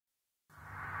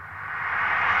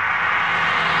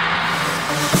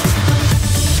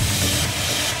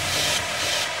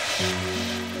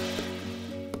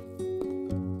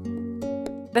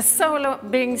The soul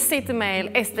of Bring City Mail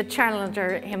is the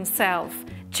challenger himself,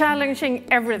 challenging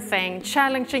everything,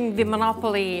 challenging the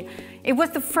monopoly. It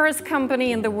was the first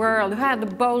company in the world who had the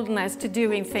boldness to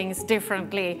doing things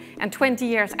differently, and 20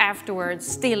 years afterwards,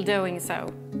 still doing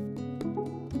so.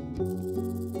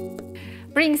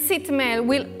 Bring City Mail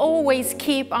will always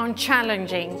keep on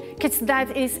challenging, because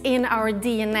that is in our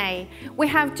DNA. We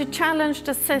have to challenge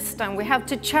the system, we have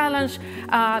to challenge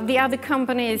the other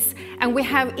companies, and we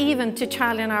have even to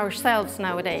challenge ourselves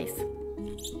nowadays.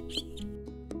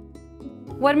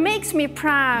 What makes me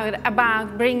proud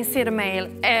about Bring City Mail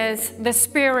is the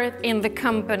spirit in the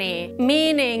company,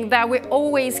 meaning that we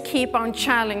always keep on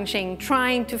challenging,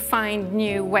 trying to find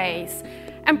new ways.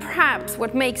 And perhaps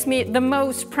what makes me the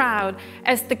most proud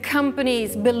is the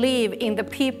companies believe in the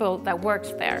people that work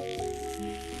there.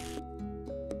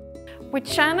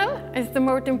 Which channel is the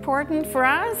most important for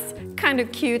us? Kind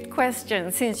of cute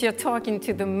question, since you're talking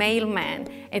to the mailman.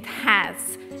 It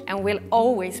has and will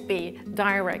always be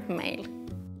direct mail.